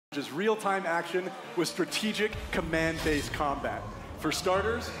Is real-time action with strategic command-based combat. For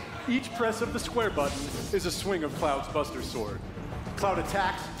starters, each press of the square button is a swing of Cloud's Buster Sword. Cloud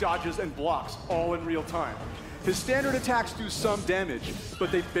attacks, dodges, and blocks all in real time. His standard attacks do some damage, but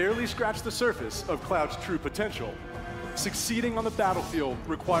they barely scratch the surface of Cloud's true potential. Succeeding on the battlefield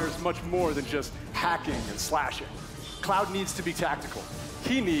requires much more than just hacking and slashing. Cloud needs to be tactical.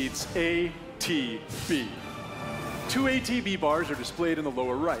 He needs ATB. 2 ATB bars are displayed in the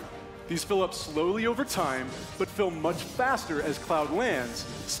lower right. These fill up slowly over time, but fill much faster as Cloud lands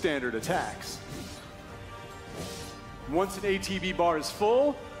standard attacks. Once an ATB bar is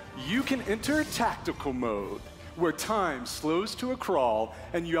full, you can enter tactical mode, where time slows to a crawl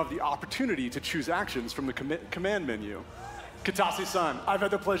and you have the opportunity to choose actions from the command menu. Katase-san, I've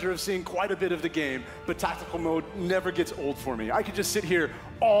had the pleasure of seeing quite a bit of the game, but tactical mode never gets old for me. I could just sit here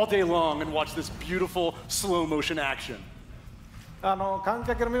all day long and watch this beautiful slow motion action. 観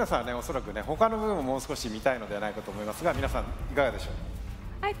客の皆さんはね、おそらくね、他の部分ももう少し見たいのではないかと思いますが、皆さんいかがでしょ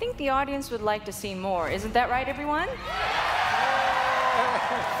う? I think the audience would like to see more. Isn't that right, everyone?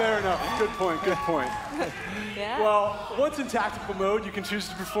 Fair enough. Good point. Good point. Yeah. Well, once in tactical mode, you can choose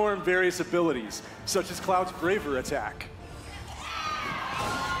to perform various abilities, such as Cloud's Braver attack.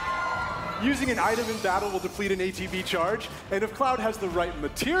 Using an item in battle will deplete an ATB charge, and if Cloud has the right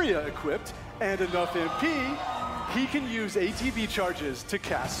materia equipped and enough MP, he can use ATB charges to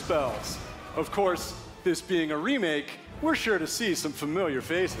cast spells. Of course, this being a remake, we're sure to see some familiar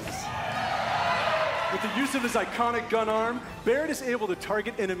faces. With the use of his iconic gun arm, Barret is able to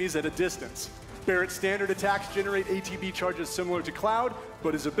target enemies at a distance. Barret's standard attacks generate ATB charges similar to Cloud,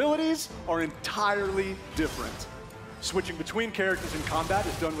 but his abilities are entirely different. Switching between characters in combat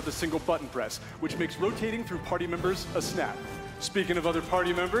is done with a single button press, which makes rotating through party members a snap. Speaking of other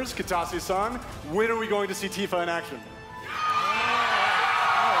party members, Katase-san, when are we going to see Tifa in action?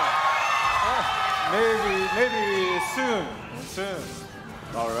 Maybe soon.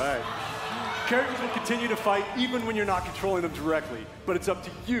 All right. Characters will continue to fight even when you're not controlling them directly, but it's up to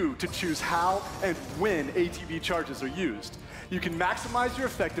you to choose how and when ATB charges are used. You can maximize your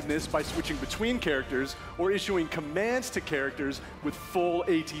effectiveness by switching between characters or issuing commands to characters with full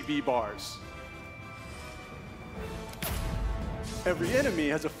ATB bars. Every enemy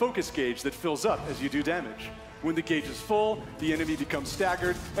has a focus gauge that fills up as you do damage. When the gauge is full, the enemy becomes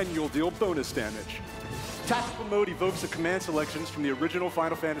staggered and you'll deal bonus damage. Tactical mode evokes the command selections from the original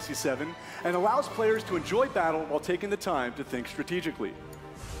Final Fantasy VII and allows players to enjoy battle while taking the time to think strategically.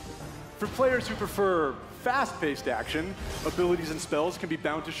 For players who prefer fast-paced action, abilities and spells can be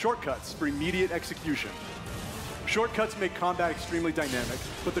bound to shortcuts for immediate execution. Shortcuts make combat extremely dynamic,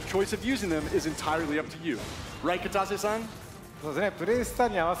 but the choice of using them is entirely up to you. Right, Katase-san? そうですね、プレイスタイ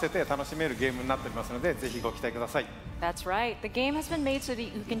ルに合わせて楽しめるゲームになっておりますので、ぜひご期待ください。That's right. The game has been made so that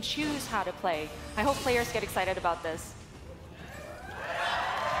you can choose how to play. I hope players get excited about this.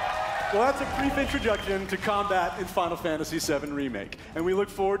 Well, that's a brief introduction to combat in Final Fantasy VII Remake, and we look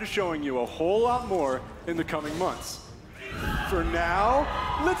forward to showing you a whole lot more in the coming months. For now,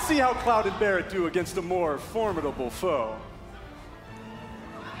 let's see how Cloud and Barret do against a more formidable foe.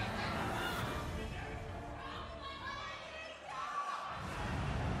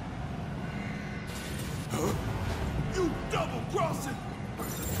 Huh? You double-crossing!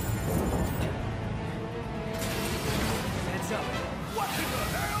 Heads up. What in the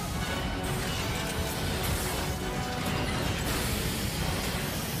hell?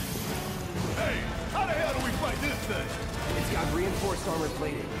 Hey, how the hell do we fight this thing? It's got reinforced armor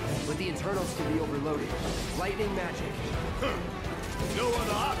plating, but the internals can be overloaded. Lightning magic. No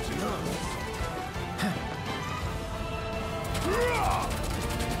other option, huh?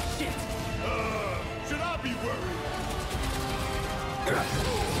 Shit! Should I be worried?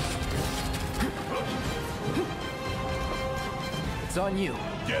 It's on you.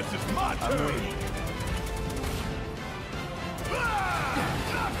 Guess it's my turn. I'm waiting.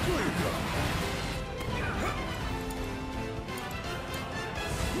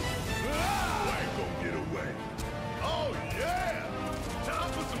 I ain't gonna get away. Oh yeah! Time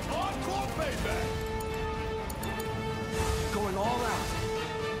for some hardcore payback. Going all out.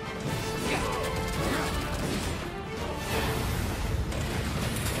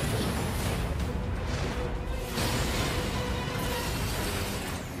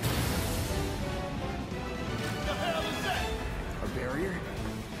 The hell is that? A barrier?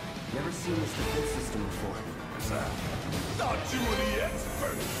 Never seen this defense system before. Thought you were the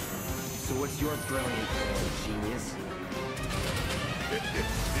expert. So what's your brilliant plan, genius?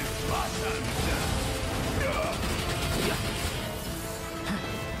 It's my time to shine.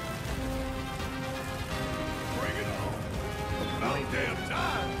 Bring it on. About damn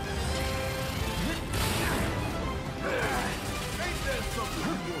time.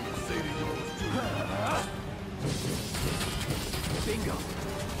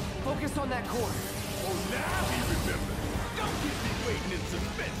 that corner. Oh, now he remembers. Don't keep me waiting in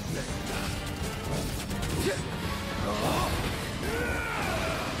suspense next time.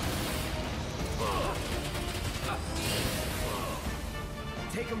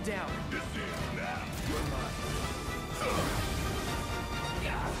 Take him down. This is now. You're mine.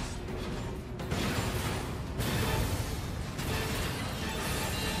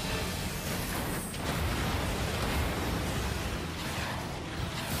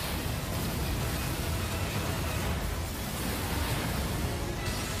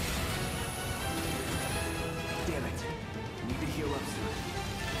 Damn it. Need to heal up soon.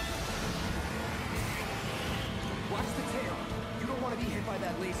 Watch the tail. You don't want to be hit by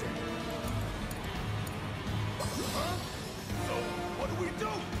that laser. Huh? So, what do we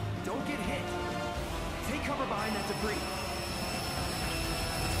do? Don't get hit. Take cover behind that debris.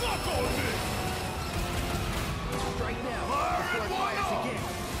 Fuck all this! Strike now. Fire Before and it one fires off! again.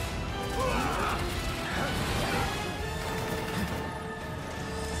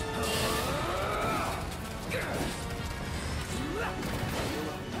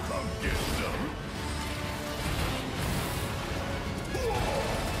 Come get some.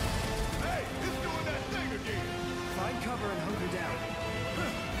 Hey, it's doing that thing again. Find cover and hunker down.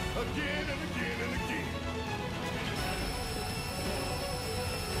 Again and again and again.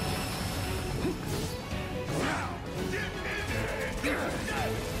 Now, get in there and get that.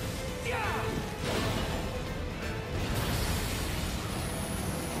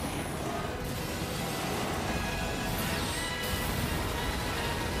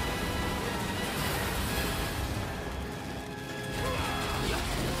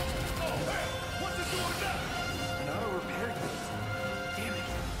 Oh, hell, what's it doing now? An auto repair kit. Damn it.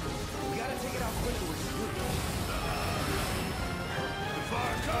 We gotta take it out quick or we're screwed. The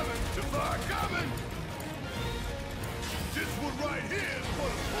fire coming! The fire coming! This one right here is for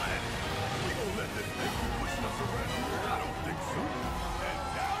the planet! We gonna let this thing keep pushing us around? I don't think so. And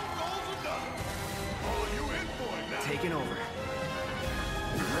down goes another. Oh, you in for it now? Taking over.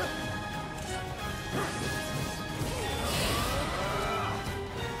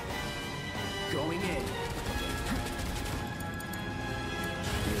 Going in.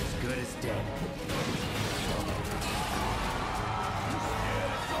 You're as good as dead.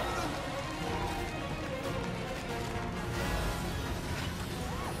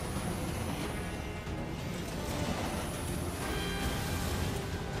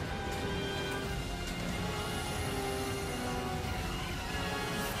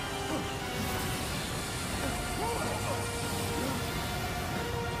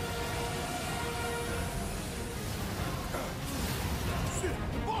 Shit,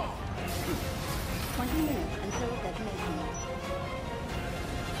 the ball! 20 minutes until detonation.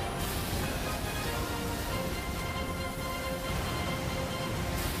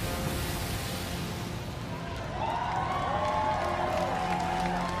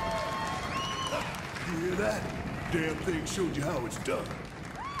 You hear that? Damn thing showed you how it's done.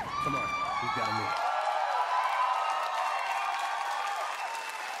 Come on, we've got to move.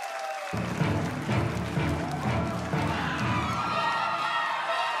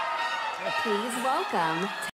 Please welcome